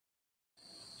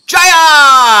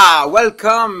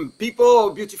Welcome people,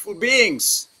 beautiful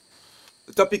beings.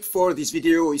 The topic for this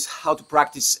video is how to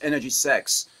practice energy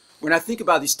sex. When I think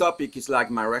about this topic, it's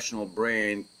like my rational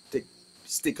brain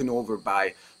is taken over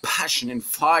by passion and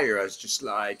fire. It's just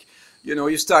like,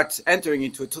 you start entering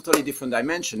into a totally different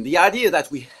dimension. The idea that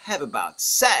we have about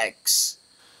sex,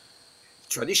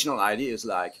 traditional ideas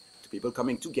like two people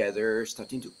coming together,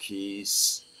 starting to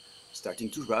kiss, starting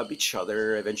to rub each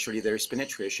other, eventually there is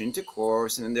penetration,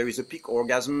 intercourse, and then there is a peak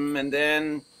orgasm, and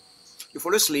then you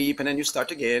fall asleep, and then you start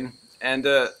again. And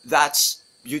that's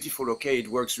beautiful, okay, it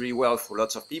works really well for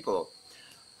lots of people.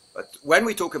 But when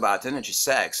we talk about energy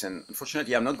sex, and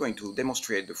unfortunately I'm not going to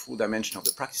demonstrate the full dimension of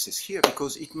the practices here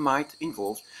because it might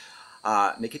involve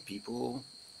naked people,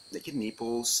 naked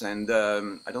nipples, and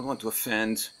I don't want to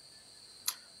offend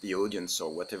the audience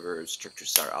or whatever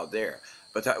structures are out there.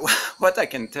 But what I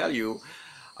can tell you,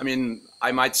 I mean,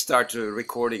 I might start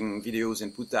recording videos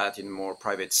and put that in more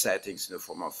private settings in the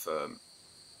form of,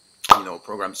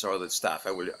 programs or other stuff.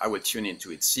 I will tune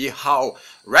into it, see how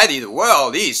ready the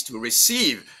world is to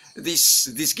receive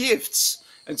these gifts.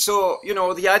 And so,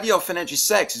 the idea of energy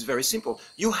sex is very simple.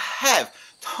 You have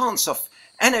tons of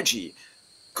energy,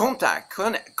 contact,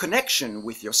 connection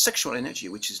with your sexual energy,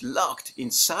 which is locked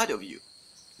inside of you,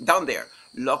 down there,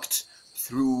 locked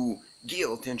through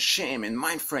guilt and shame and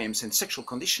mind frames and sexual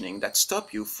conditioning that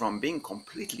stop you from being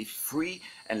completely free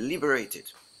and liberated.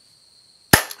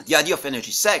 The idea of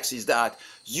energy sex is that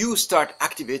you start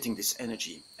activating this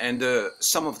energy, and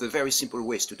some of the very simple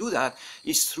ways to do that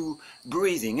is through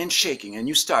breathing and shaking, and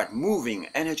you start moving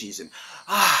energies and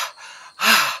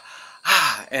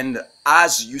and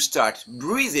as you start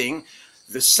breathing,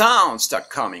 the sounds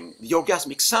start coming, the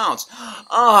orgasmic sounds.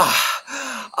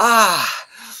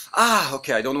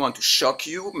 Okay, I don't want to shock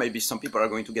you. Maybe some people are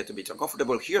going to get a bit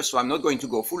uncomfortable here, so I'm not going to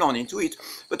go full on into it.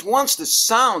 But once the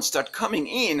sounds start coming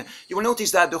in, you will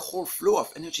notice that the whole flow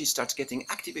of energy starts getting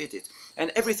activated.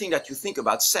 And everything that you think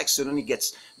about sex suddenly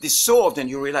gets dissolved, and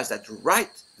you realize that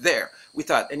right there,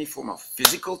 without any form of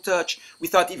physical touch,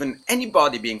 without even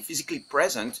anybody being physically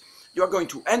present, you are going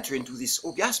to enter into this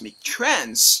orgasmic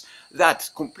trance that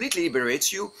completely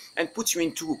liberates you and puts you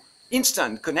into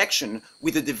instant connection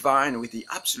with the divine, with the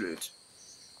absolute.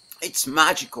 It's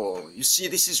magical. You see,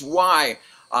 this is why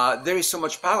there is so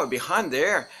much power behind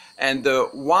there, and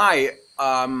why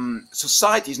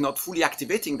society is not fully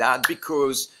activating that,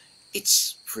 because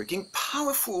it's freaking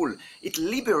powerful. It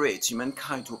liberates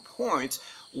humankind to a point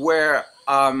where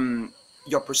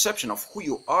your perception of who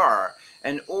you are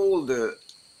and all the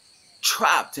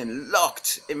trapped and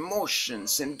locked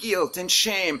emotions and guilt and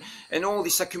shame and all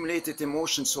these accumulated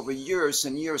emotions over years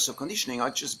and years of conditioning are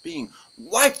just being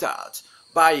wiped out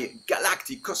by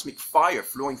galactic cosmic fire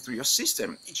flowing through your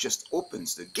system. It just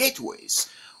opens the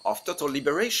gateways of total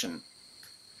liberation.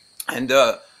 And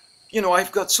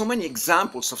I've got so many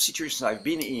examples of situations I've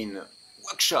been in,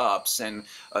 workshops and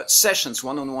sessions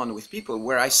one-on-one with people,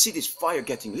 where I see this fire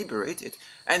getting liberated,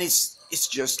 and it's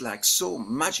just like so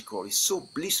magical, it's so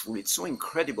blissful, it's so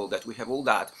incredible that we have all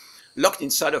that locked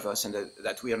inside of us and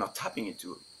that we are not tapping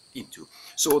into.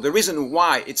 So the reason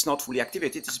why it's not fully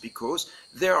activated is because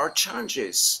there are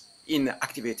challenges in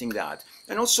activating that,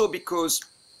 and also because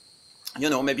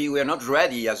maybe we are not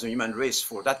ready as a human race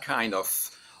for that kind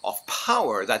of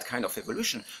power, that kind of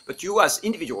evolution. But you as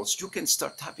individuals, you can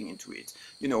start tapping into it.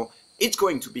 It's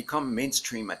going to become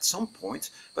mainstream at some point,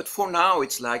 but for now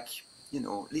it's like,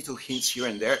 little hints here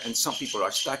and there, and some people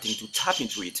are starting to tap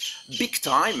into it big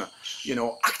time,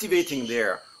 activating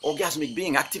their orgasmic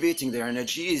being, activating their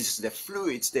energies, their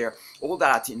fluids, their all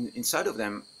that inside of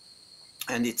them.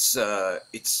 And it's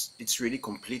really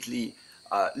completely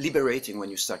liberating when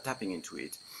you start tapping into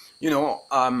it.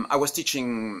 I was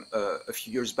teaching a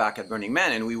few years back at Burning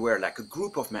Man, and we were like a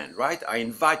group of men, right? I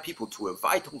invite people to a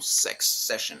vital sex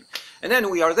session. And then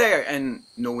we are there, and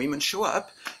no women show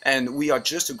up, and we are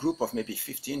just a group of maybe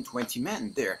 15, 20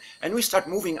 men there. And we start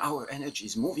moving our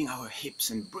energies, moving our hips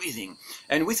and breathing.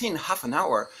 And within half an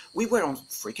hour, we were on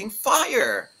freaking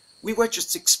fire. We were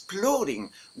just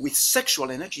exploding with sexual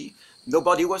energy.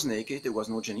 Nobody was naked. There was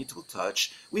no genital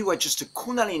touch. We were just a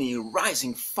Kundalini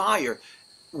rising fire,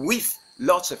 with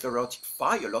lots of erotic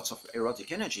fire, lots of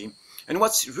erotic energy. And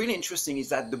what's really interesting is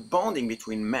that the bonding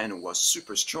between men was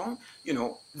super strong.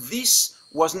 This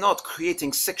was not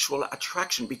creating sexual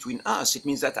attraction between us. It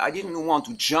means that I didn't want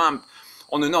to jump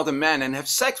on another man and have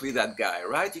sex with that guy,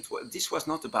 right? This was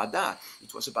not about that.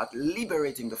 It was about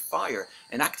liberating the fire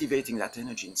and activating that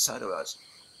energy inside of us.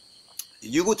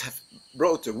 You would have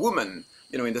brought a woman,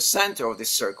 in the center of this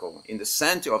circle, in the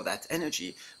center of that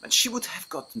energy, and she would have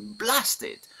gotten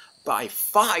blasted by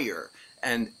fire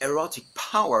and erotic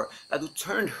power that would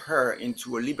turn her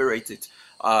into a liberated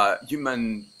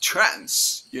human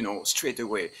trance, you know, straight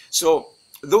away. So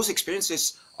those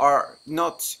experiences are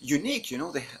not unique, you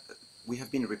know, we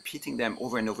have been repeating them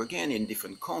over and over again in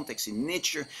different contexts, in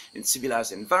nature, in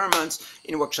civilized environments,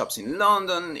 in workshops in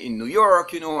London, in New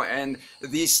York, you know, and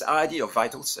this idea of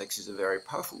vital sex is a very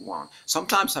powerful one.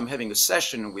 Sometimes I'm having a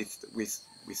session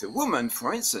with a woman,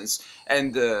 for instance,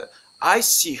 and I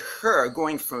see her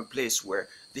going from a place where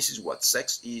this is what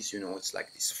sex is, you know, it's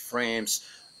like these frames,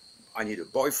 I need a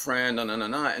boyfriend,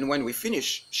 and when we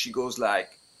finish, she goes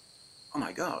like, oh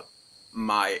my God,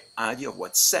 my idea of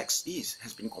what sex is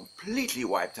has been completely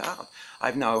wiped out.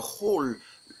 I've now a whole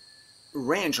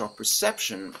range of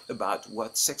perception about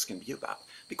what sex can be about.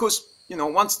 Because, you know,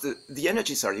 once the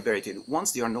energies are liberated,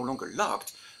 once they are no longer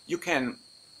locked, you can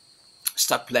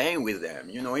start playing with them.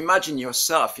 You know, imagine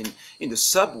yourself in the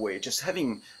subway just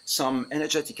having some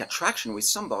energetic attraction with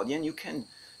somebody, and you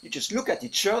just look at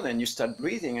each other and you start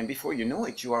breathing, and before you know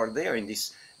it, you are there in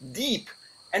this deep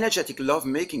energetic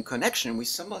love-making connection with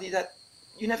somebody that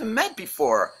you never met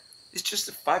before. It's just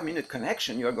a 5-minute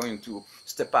connection. You are going to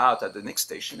step out at the next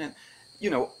station, and you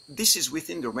know, this is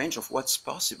within the range of what's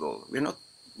possible. We're not,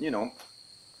 you know,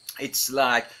 it's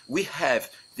like we have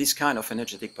this kind of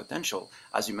energetic potential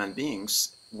as human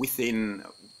beings within,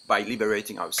 by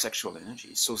liberating our sexual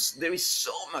energy. So there is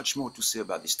so much more to say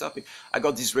about this topic. I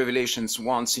got these revelations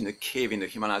once in a cave in the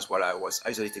Himalayas while I was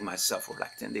isolating myself for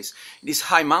like 10 days in these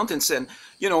high mountains, and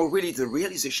you know, really the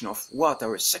realization of what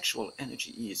our sexual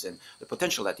energy is and the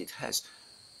potential that it has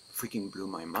freaking blew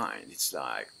my mind. It's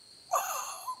like,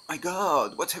 oh my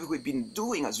God, what have we been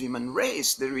doing as human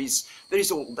race? There is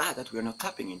all that we're not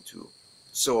tapping into.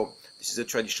 So this is a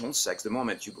traditional sex. The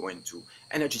moment you go into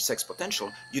energy sex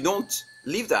potential, you don't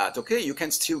leave that, okay? You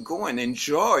can still go and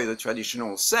enjoy the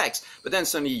traditional sex, but then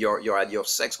suddenly your idea of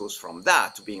sex goes from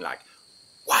that to being like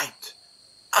wiped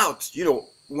out, you know,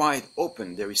 wide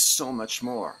open. There is so much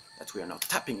more that we are not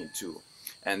tapping into.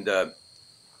 And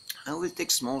I will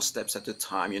take small steps at a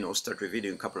time, you know, start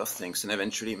revealing a couple of things, and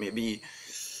eventually maybe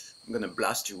I'm gonna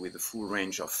blast you with the full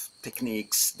range of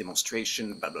techniques,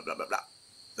 demonstration, blah, blah, blah, blah, blah.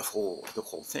 The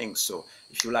whole thing. So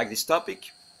if you like this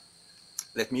topic,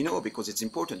 let me know, because it's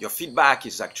important. Your feedback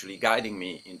is actually guiding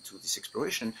me into this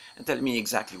exploration and telling me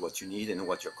exactly what you need and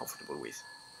what you're comfortable with.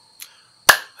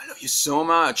 I love you so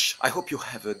much. I hope you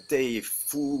have a day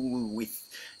full with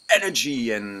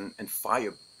energy and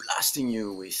fire blasting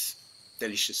you with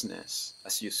deliciousness.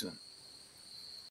 I'll see you soon.